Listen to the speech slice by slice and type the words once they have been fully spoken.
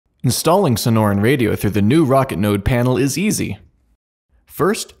Installing Sonoran Radio through the new RocketNode panel is easy.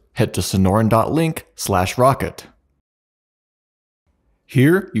 First, head to sonoran.link/rocket.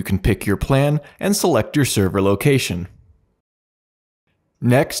 Here, you can pick your plan and select your server location.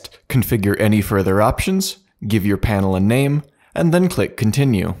 Next, configure any further options, give your panel a name, and then click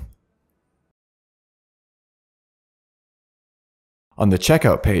Continue. On the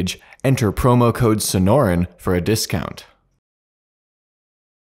checkout page, enter promo code Sonoran for a discount.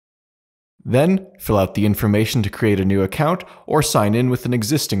 Then, fill out the information to create a new account or sign in with an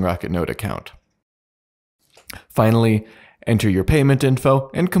existing RocketNode account. Finally, enter your payment info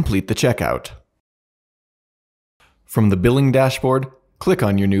and complete the checkout. From the billing dashboard, click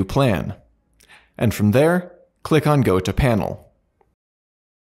on your new plan. And from there, click on Go to Panel.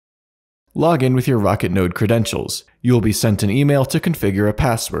 Log in with your RocketNode credentials. You will be sent an email to configure a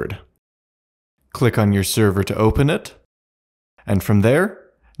password. Click on your server to open it, and from there,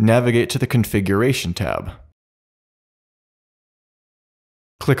 navigate to the Configuration tab.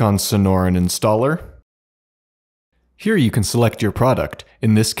 Click on Sonoran Installer. Here you can select your product,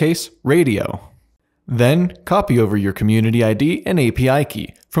 in this case, radio. Then, copy over your community ID and API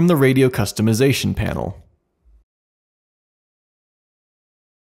key from the radio customization panel.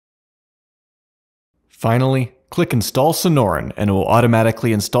 Finally, click Install Sonoran and it will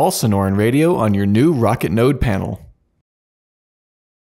automatically install Sonoran Radio on your new RocketNode panel.